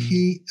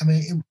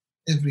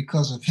 It's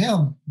because of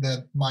him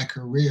that my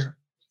career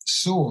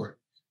soared,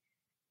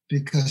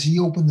 because he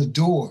opened the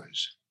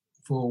doors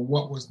for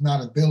what was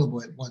not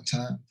available at one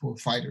time for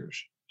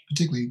fighters,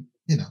 particularly,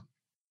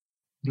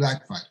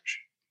 Black fighters.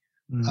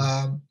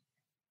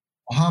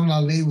 Muhammad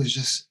Ali was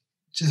just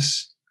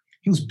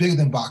he was bigger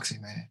than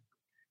boxing, man.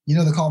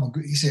 They call him,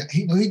 he said,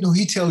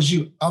 he tells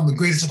you, I'm the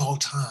greatest of all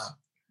time.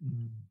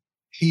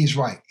 He is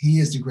right. He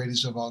is the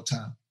greatest of all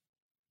time.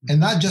 And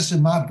not just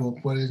in my book,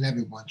 but in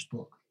everyone's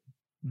book.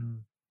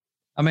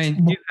 I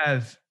mean,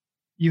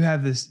 you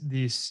have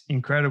this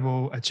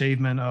incredible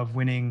achievement of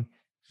winning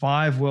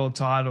 5 world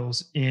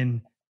titles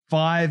in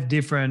 5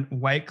 different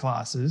weight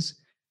classes,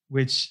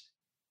 which,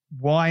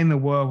 why in the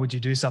world would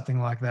you do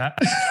something like that?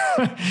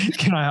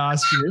 Can I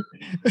ask you?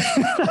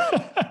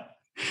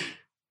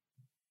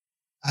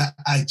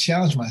 I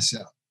challenged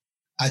myself.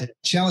 I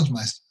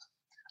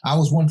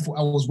was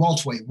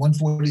welterweight,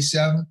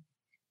 147.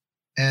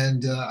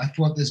 And I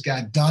fought this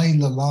guy, Donnie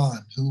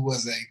Lalonde, who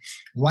was a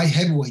light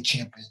heavyweight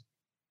champion.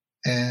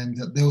 And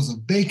there was a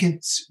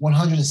vacant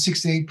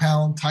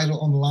 168-pound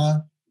title on the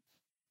line,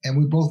 and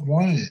we both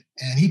wanted it.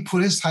 And he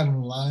put his title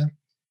on the line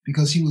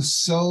because he was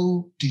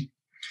so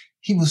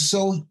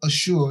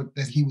assured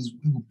that he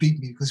would beat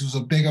me because he was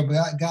a bigger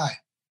guy.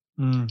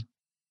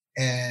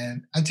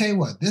 And I tell you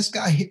what, this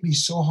guy hit me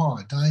so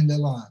hard, Donnie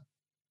Lalonde.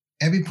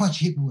 Every punch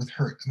he hit me with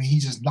hurt. I mean, he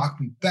just knocked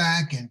me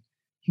back, and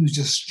he was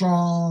just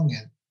strong,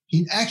 and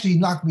he actually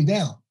knocked me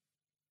down.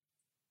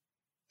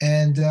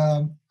 And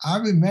I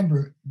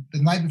remember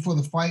the night before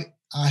the fight,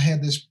 I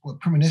had this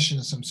premonition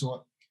of some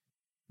sort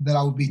that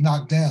I would be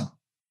knocked down.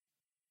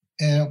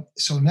 And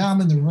so now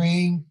I'm in the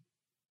ring,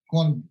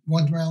 going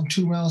 1 round,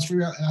 2 rounds, 3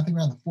 rounds, and I think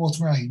around the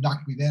 4th round, he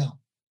knocked me down.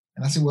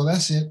 And I said, well,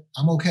 that's it.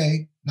 I'm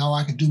okay. Now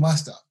I can do my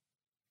stuff.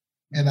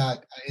 And I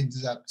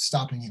ended up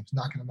stopping him,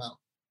 knocking him out.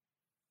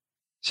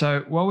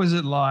 So what was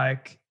it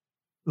like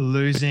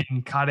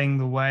losing, cutting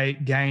the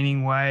weight,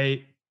 gaining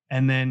weight,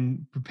 and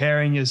then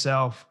preparing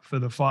yourself for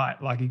the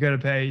fight? Like, you got to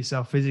prepare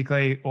yourself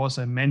physically,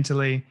 also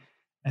mentally.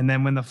 And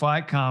then when the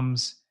fight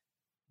comes,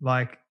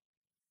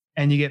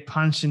 and you get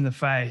punched in the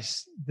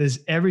face, does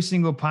every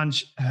single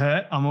punch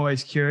hurt? I'm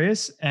always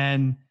curious.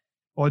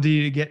 Or do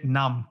you get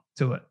numb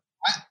to it?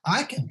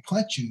 I can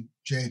punch you,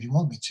 Jay, if you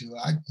want me to.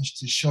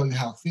 To show you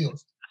how it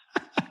feels.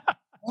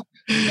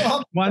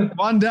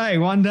 One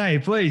day,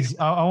 please.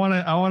 I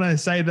want to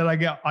say that I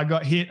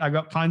got hit. I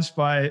got punched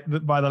by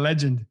the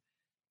legend.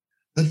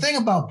 The thing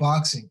about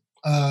boxing,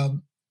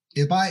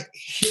 if I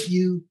hit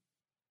you,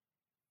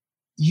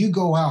 you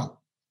go out.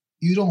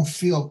 You don't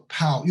feel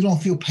power. You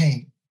don't feel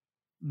pain.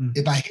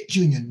 If I hit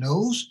you in your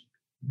nose,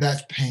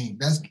 that's pain.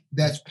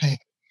 That's pain.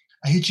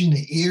 I hit you in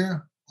the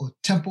ear or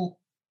temple,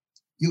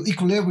 your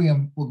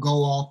equilibrium will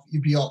go off.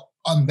 You'll be all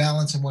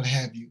unbalanced and what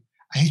have you.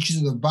 I hit you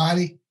to the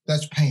body,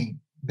 that's pain.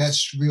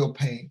 That's real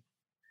pain.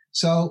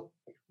 So,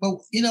 but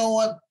you know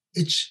what?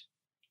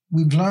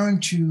 We've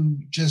learned to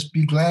just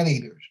be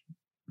gladiators,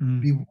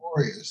 be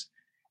warriors,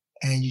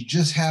 and you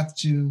just have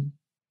to,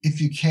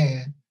 if you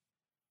can,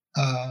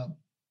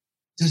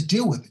 just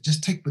deal with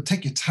it. But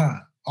take your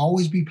time.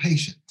 Always be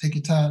patient. Take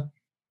your time.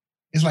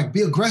 It's like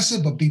be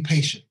aggressive, but be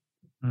patient.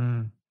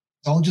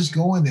 Don't just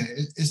go in there.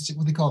 It's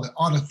what they call the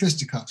art of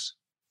fisticuffs.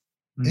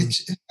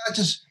 It's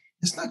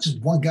not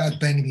just one guy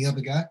banging the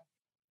other guy.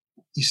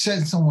 You're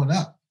setting someone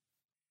up.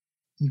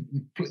 You're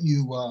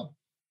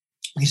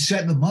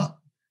setting them up.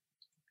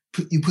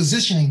 You're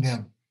positioning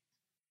them.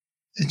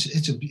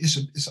 It's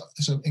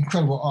an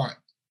incredible art.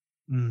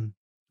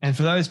 And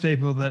for those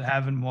people that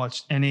haven't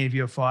watched any of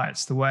your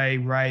fights, the way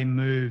Ray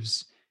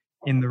moves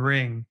in the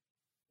ring,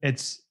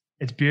 it's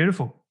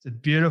beautiful. It's a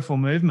beautiful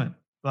movement.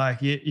 Like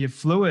you're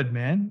fluid,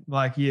 man.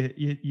 Like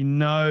you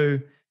know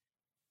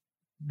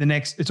the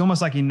next. It's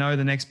almost like you know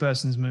the next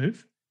person's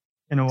move,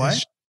 in a way.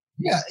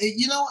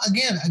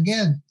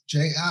 Again,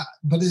 Jay.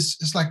 But it's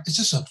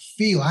just a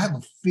feel. I have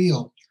a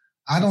feel.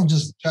 I don't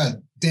just try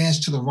to dance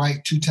to the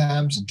right 2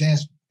 times and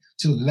dance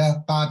to the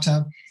left 5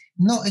 times.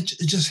 No, it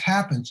just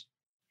happens.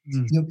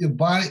 Your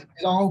body,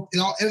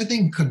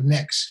 everything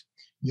connects.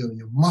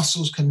 Your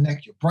muscles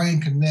connect, your brain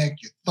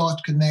connect, your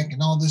thoughts connect,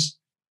 and all this.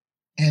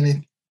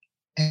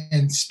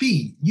 And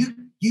speed.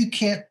 You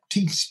can't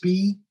teach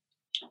speed.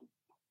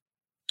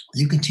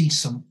 You can teach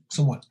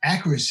somewhat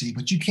accuracy,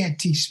 but you can't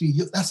teach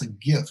speed. That's a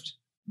gift.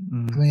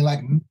 I mean,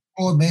 like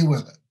Floyd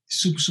Mayweather,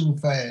 super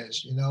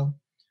fast.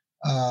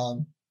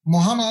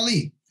 Muhammad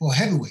Ali for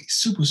heavyweight,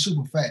 super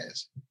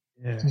fast.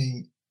 Yeah.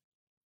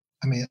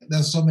 I mean,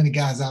 there's so many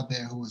guys out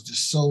there who are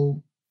just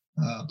so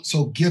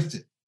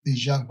gifted.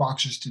 These young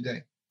boxers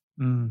today.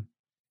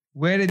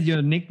 Where did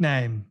your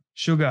nickname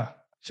Sugar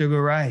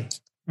Ray?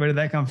 Where did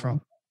that come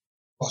from?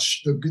 Well,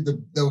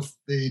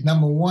 the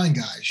number one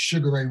guy,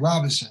 Sugar Ray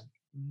Robinson,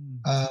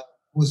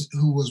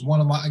 who was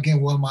one of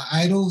my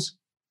idols.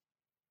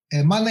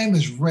 And my name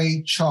is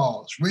Ray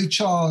Charles. Ray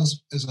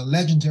Charles is a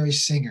legendary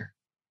singer.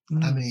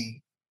 I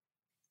mean,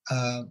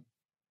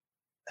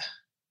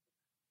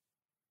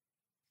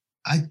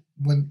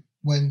 when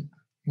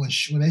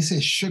they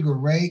said Sugar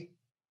Ray,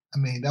 I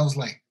mean, that was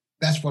like,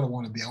 that's what I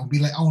want to be. I want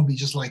to be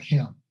just like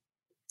him.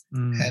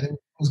 And it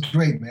was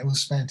great, man. It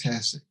was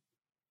fantastic.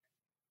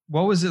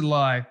 What was it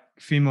like?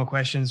 A few more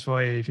questions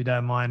for you, if you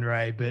don't mind,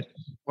 Ray. But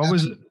what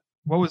was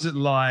it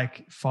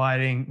like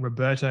fighting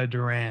Roberto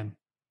Duran?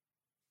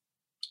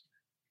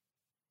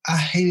 I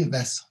hated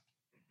that song.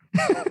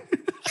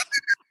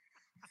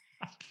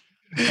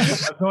 I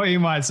thought you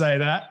might say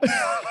that.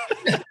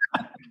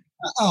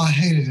 Oh, I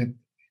hated him.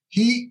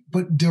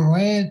 But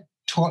Duran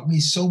taught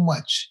me so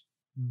much.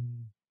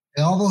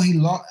 And although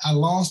I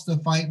lost the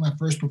fight, my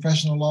first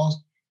professional loss,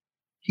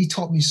 he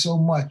taught me so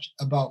much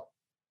about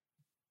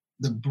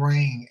the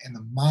brain and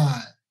the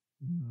mind.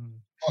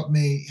 Taught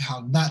me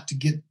how not to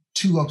get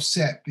too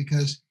upset,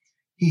 because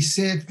he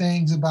said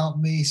things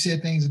about me, he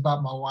said things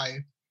about my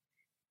wife.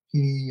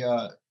 He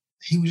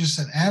was just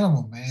an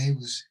animal, man.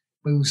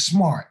 But he was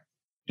smart.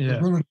 Yeah.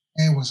 Roberto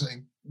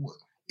Duran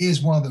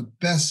is one of the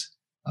best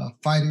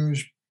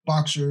fighters,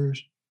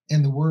 boxers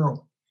in the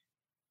world,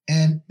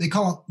 and they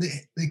call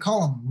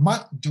him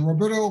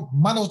Roberto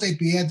Manos de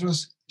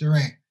Piedras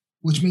Duran,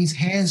 which means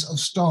hands of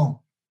stone.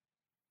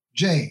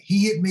 Jay,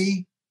 he hit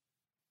me.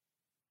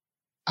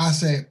 I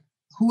said,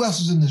 who else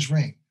is in this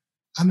ring?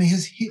 I mean,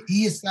 he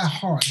hits that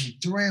hard. I mean,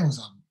 Duran was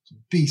a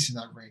beast in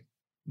that ring.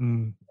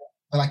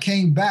 But I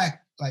came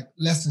back like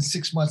less than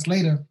 6 months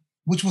later,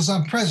 which was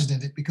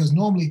unprecedented, because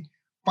normally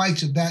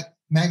fights of that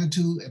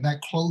magnitude and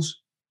that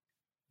close,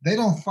 they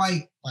don't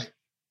fight like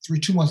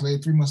 2 months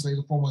later, 3 months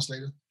later, 4 months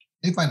later.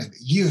 They fight a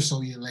year or so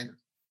later.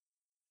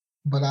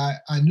 But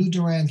I knew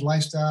Duran's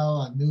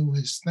lifestyle. I knew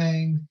his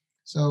thing.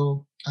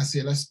 So I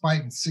said, let's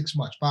fight in 6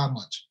 months, 5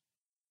 months.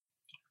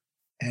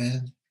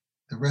 And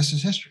the rest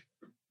is history.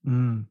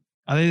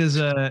 I think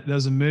there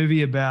was a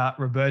movie about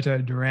Roberto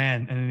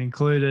Duran, and it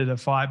included a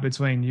fight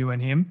between you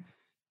and him.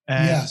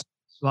 And yes.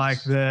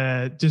 Like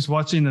just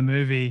watching the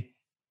movie,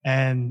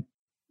 and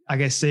I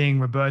guess seeing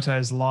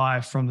Roberto's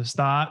life from the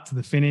start to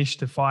the finish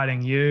to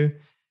fighting you,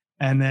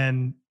 and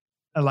then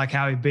like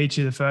how he beat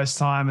you the first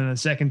time, and the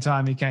second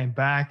time he came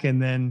back,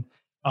 and then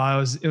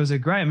it was a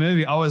great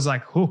movie. I was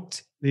like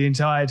hooked the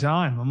entire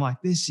time. I'm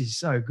like, this is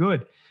so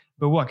good.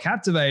 But what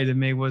captivated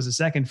me was the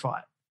second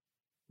fight.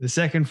 The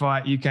second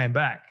fight, you came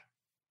back.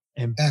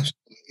 And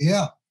absolutely,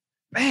 yeah,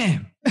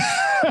 bam.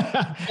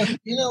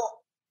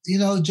 you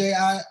know, Jay,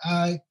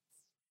 I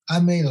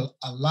made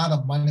a lot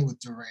of money with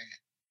Duran,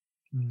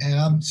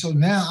 and so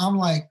now I'm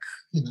like,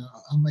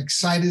 I'm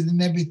excited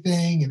and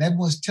everything, and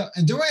everyone's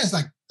and Duran's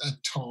like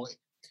tall.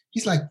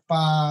 He's like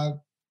 5.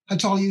 How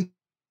tall are you?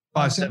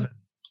 5'7".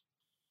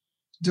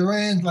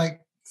 Duran's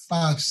like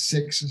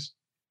 5'6".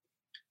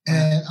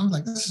 And I'm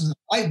like, this is a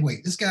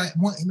lightweight. This guy,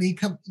 he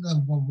come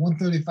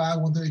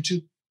 135,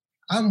 132.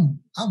 I'm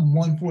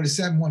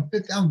 147,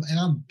 150, and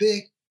I'm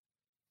big,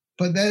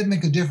 but that didn't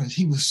make a difference.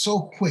 He was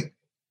so quick,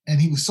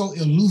 and he was so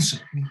elusive.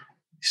 I mean,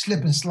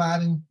 slipping,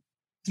 sliding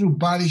through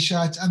body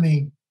shots. I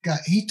mean, God,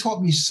 he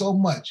taught me so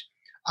much.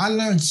 I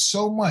learned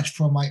so much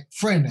from my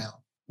friend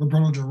now,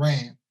 Roberto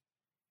Duran.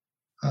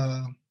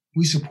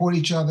 We support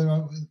each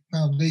other,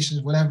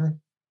 foundations, whatever.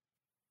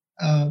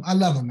 I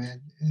love him,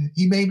 man.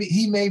 He made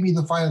me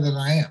the fighter that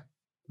I am.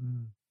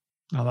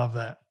 I love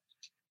that.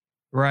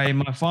 Ray,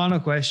 my final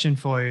question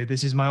for you.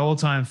 This is my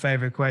all-time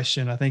favorite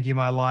question. I think you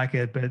might like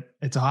it, but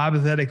it's a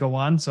hypothetical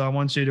one. So I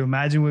want you to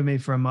imagine with me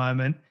for a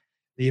moment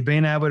that you've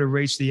been able to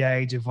reach the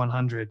age of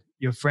 100.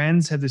 Your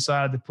friends have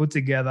decided to put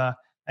together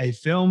a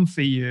film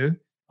for you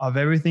of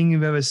everything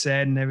you've ever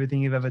said and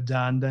everything you've ever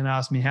done. Don't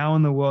ask me how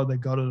in the world they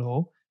got it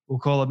all. We'll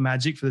call it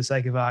magic for the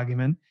sake of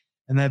argument.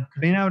 And they've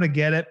been able to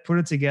get it, put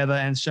it together,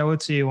 and show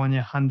it to you on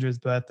your 100th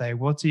birthday.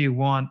 What do you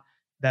want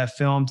that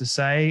film to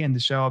say and to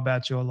show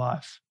about your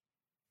life?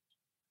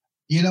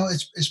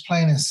 It's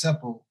plain and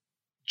simple,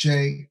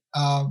 Jay.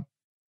 I've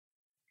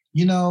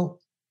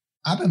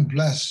been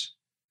blessed,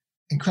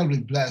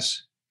 incredibly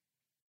blessed.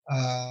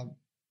 And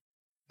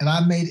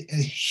I made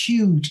a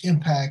huge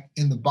impact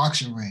in the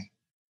boxing ring.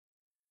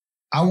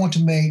 I want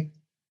to make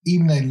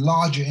even a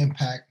larger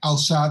impact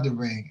outside the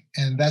ring.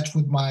 And that's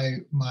with my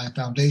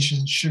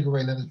foundation, Sugar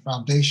Ray Leonard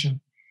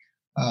Foundation,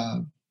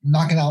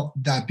 knocking out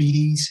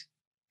diabetes,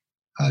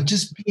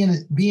 just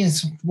being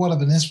somewhat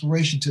of an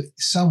inspiration to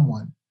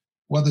someone,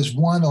 whether it's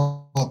 1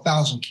 or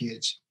 1,000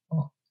 kids.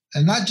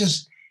 And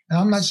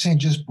I'm not saying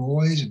just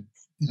boys and,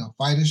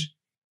 fighters,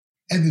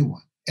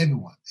 everyone.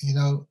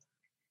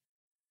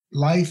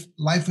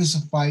 Life is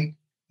a fight,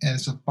 and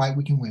it's a fight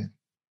we can win.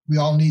 We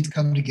all need to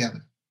come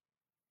together.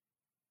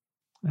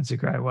 That's a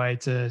great way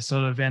to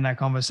sort of end that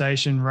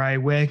conversation, Ray.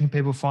 Where can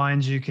people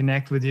find you,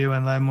 connect with you,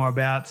 and learn more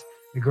about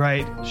the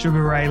great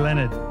Sugar Ray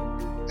Leonard?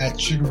 At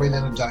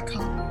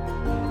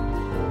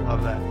sugarrayleonard.com.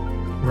 Love that.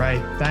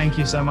 Ray, thank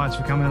you so much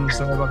for coming on the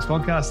Storybox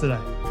podcast today.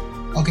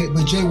 Okay,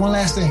 but Jay, one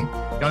last thing.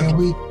 Can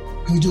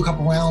we do a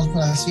couple rounds when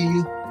I see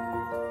you?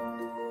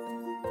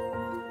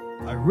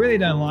 I really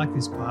don't like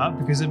this part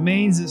because it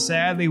means that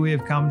sadly we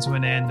have come to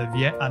an end of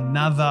yet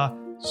another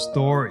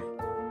story.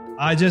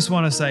 I just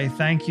want to say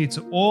thank you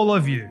to all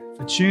of you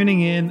for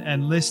tuning in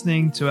and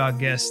listening to our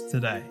guest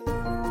today.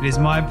 It is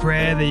my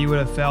prayer that you would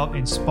have felt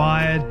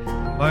inspired,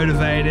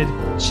 motivated,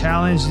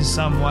 challenged in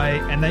some way,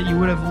 and that you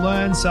would have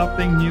learned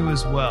something new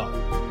as well.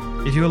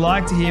 If you would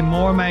like to hear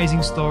more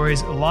amazing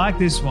stories like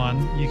this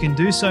one, you can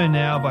do so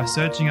now by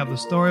searching up the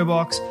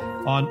Storybox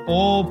on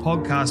all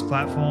podcast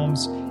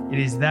platforms. It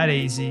is that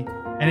easy.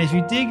 And if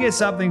you did get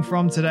something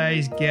from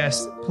today's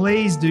guest,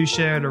 please do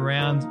share it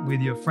around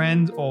with your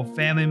friend or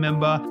family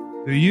member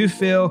who you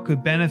feel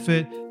could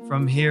benefit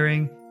from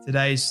hearing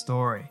today's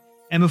story.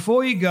 And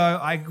before you go,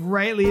 I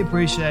greatly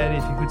appreciate it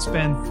if you could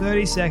spend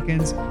 30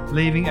 seconds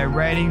leaving a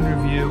rating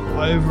review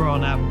over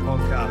on Apple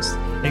Podcasts.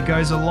 It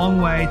goes a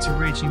long way to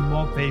reaching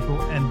more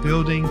people and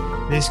building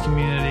this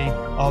community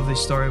of the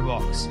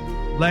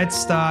Storybox. Let's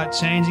start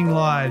changing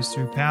lives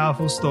through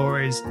powerful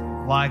stories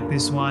like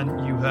this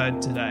one you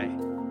heard today.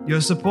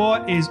 Your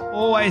support is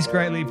always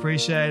greatly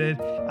appreciated.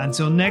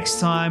 Until next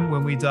time,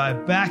 when we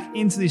dive back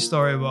into the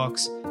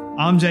Storybox,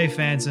 I'm Jay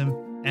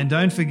Phantom, and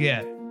don't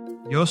forget,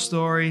 your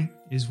story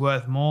is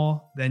worth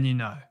more than you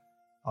know.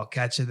 I'll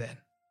catch you then.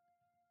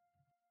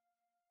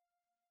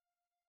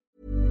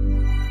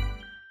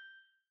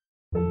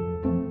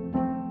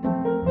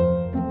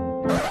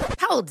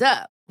 Hold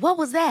up. What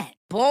was that?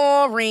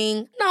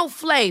 Boring. No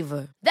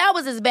flavor. That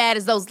was as bad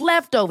as those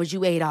leftovers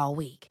you ate all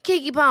week.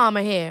 Keke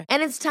Palmer here,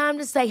 and it's time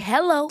to say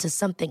hello to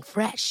something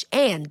fresh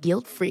and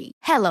guilt-free.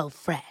 Hello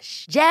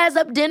Fresh. Jazz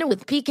up dinner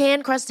with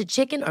pecan-crusted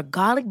chicken or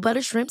garlic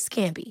butter shrimp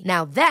scampi.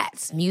 Now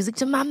that's music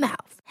to my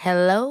mouth.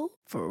 Hello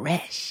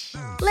Fresh.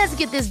 Let's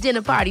get this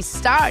dinner party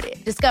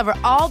started. Discover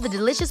all the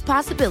delicious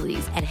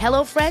possibilities at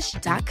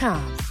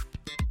HelloFresh.com.